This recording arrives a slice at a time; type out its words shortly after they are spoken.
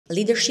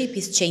Leadership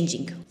is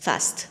changing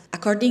fast.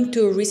 According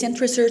to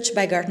recent research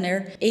by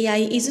Gartner, AI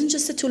isn't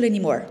just a tool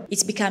anymore.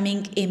 It's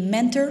becoming a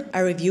mentor,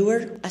 a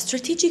reviewer, a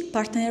strategic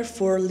partner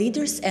for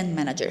leaders and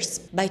managers.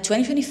 By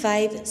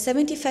 2025,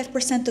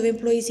 75% of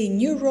employees in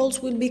new roles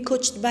will be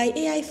coached by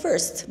AI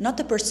first, not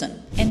a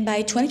person. And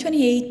by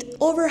 2028,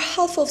 over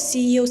half of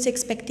CEOs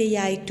expect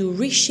AI to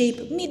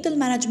reshape middle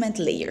management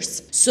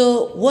layers.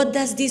 So, what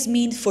does this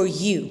mean for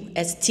you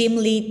as team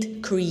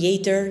lead,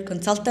 creator,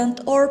 consultant,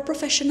 or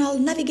professional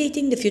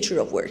navigating the future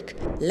of work?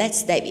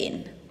 Let's dive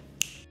in.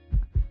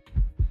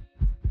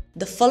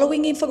 The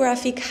following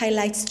infographic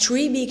highlights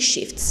 3 big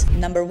shifts.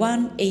 Number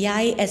 1,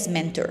 AI as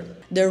mentor.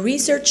 The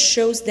research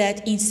shows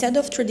that instead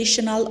of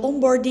traditional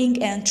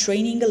onboarding and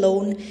training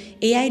alone,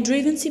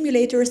 AI-driven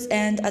simulators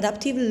and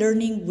adaptive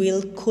learning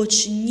will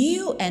coach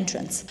new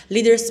entrants.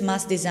 Leaders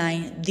must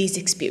design this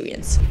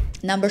experience.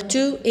 Number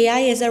 2,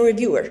 AI as a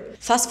reviewer.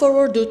 Fast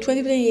forward to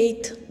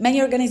 2028,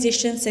 many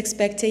organizations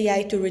expect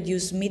AI to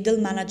reduce middle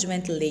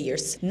management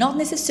layers, not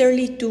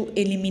necessarily to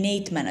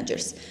eliminate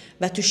managers,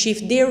 but to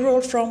shift their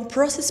role from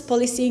process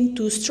policing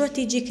to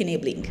strategic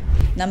enabling.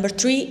 Number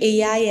 3,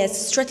 AI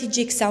as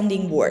strategic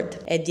sounding board.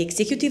 At the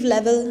executive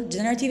level,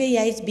 generative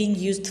AI is being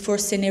used for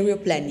scenario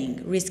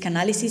planning, risk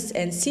analysis,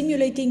 and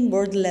simulating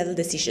board-level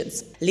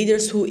decisions.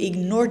 Leaders who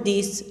ignore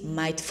this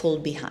might fall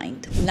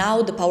behind.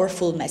 Now the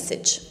powerful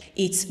message.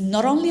 It's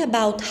not only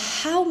about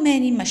how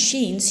many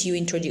machines you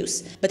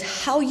introduce, but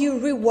how you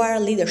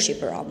rewire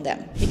leadership around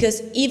them.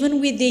 Because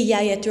even with the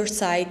AI at your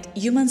side,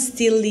 humans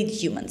still lead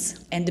humans.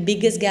 And the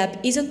biggest gap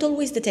isn't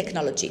always the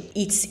technology.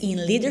 It's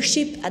in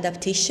leadership,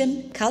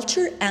 adaptation,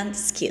 culture, and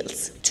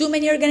skills. Too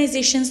many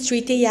organizations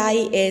treat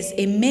AI as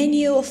a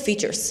menu of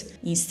features.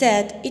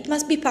 Instead, it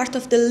must be part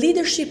of the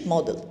leadership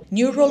model.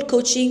 New role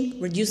coaching,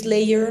 reduced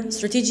layer,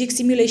 strategic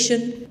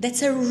simulation,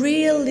 that's a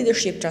real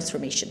leadership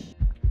transformation.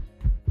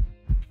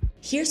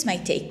 Here's my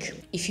take.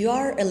 If you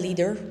are a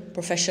leader,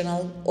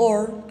 professional,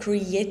 or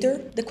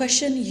creator, the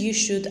question you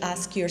should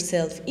ask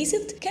yourself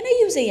isn't, can I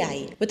use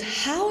AI? But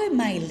how am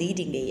I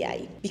leading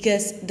AI?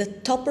 Because the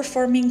top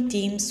performing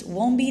teams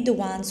won't be the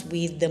ones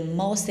with the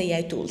most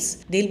AI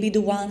tools. They'll be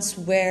the ones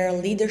where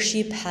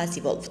leadership has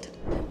evolved.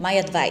 My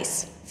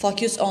advice,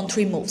 focus on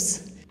 3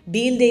 moves.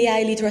 Build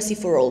AI literacy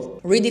for all.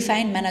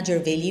 Redefine manager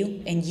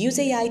value and use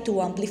AI to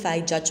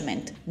amplify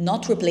judgment,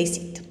 not replace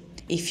it.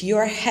 If you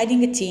are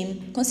heading a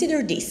team,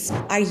 consider this.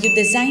 Are you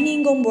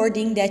designing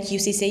onboarding that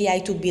uses AI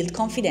to build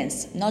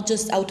confidence, not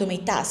just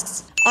automate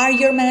tasks? Are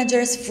your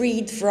managers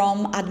freed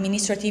from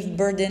administrative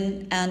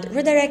burden and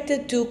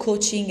redirected to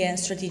coaching and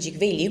strategic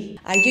value?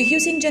 Are you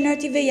using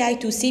generative AI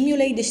to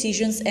simulate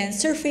decisions and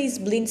surface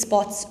blind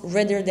spots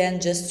rather than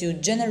just to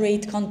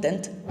generate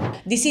content?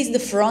 This is the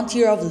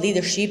frontier of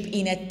leadership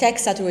in a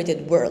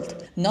tech-saturated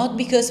world, not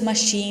because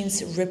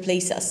machines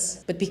replace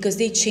us, but because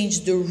they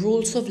change the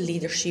rules of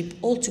leadership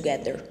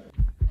altogether.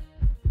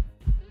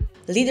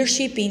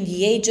 Leadership in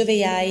the age of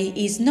AI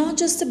is not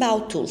just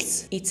about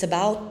tools, it's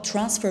about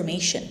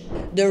transformation.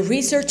 The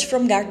research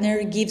from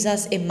Gartner gives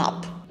us a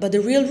map, but the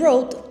real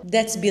road,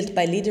 that's built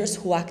by leaders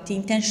who act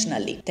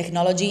intentionally.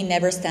 Technology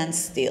never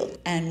stands still,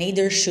 and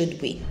neither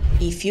should we.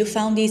 If you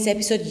found this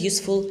episode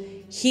useful,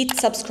 hit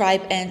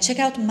subscribe and check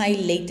out my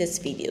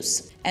latest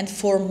videos. And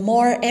for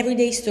more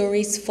everyday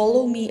stories,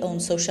 follow me on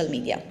social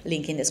media,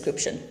 link in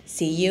description.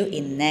 See you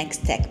in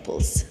next Tech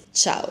Pulse.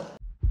 Ciao!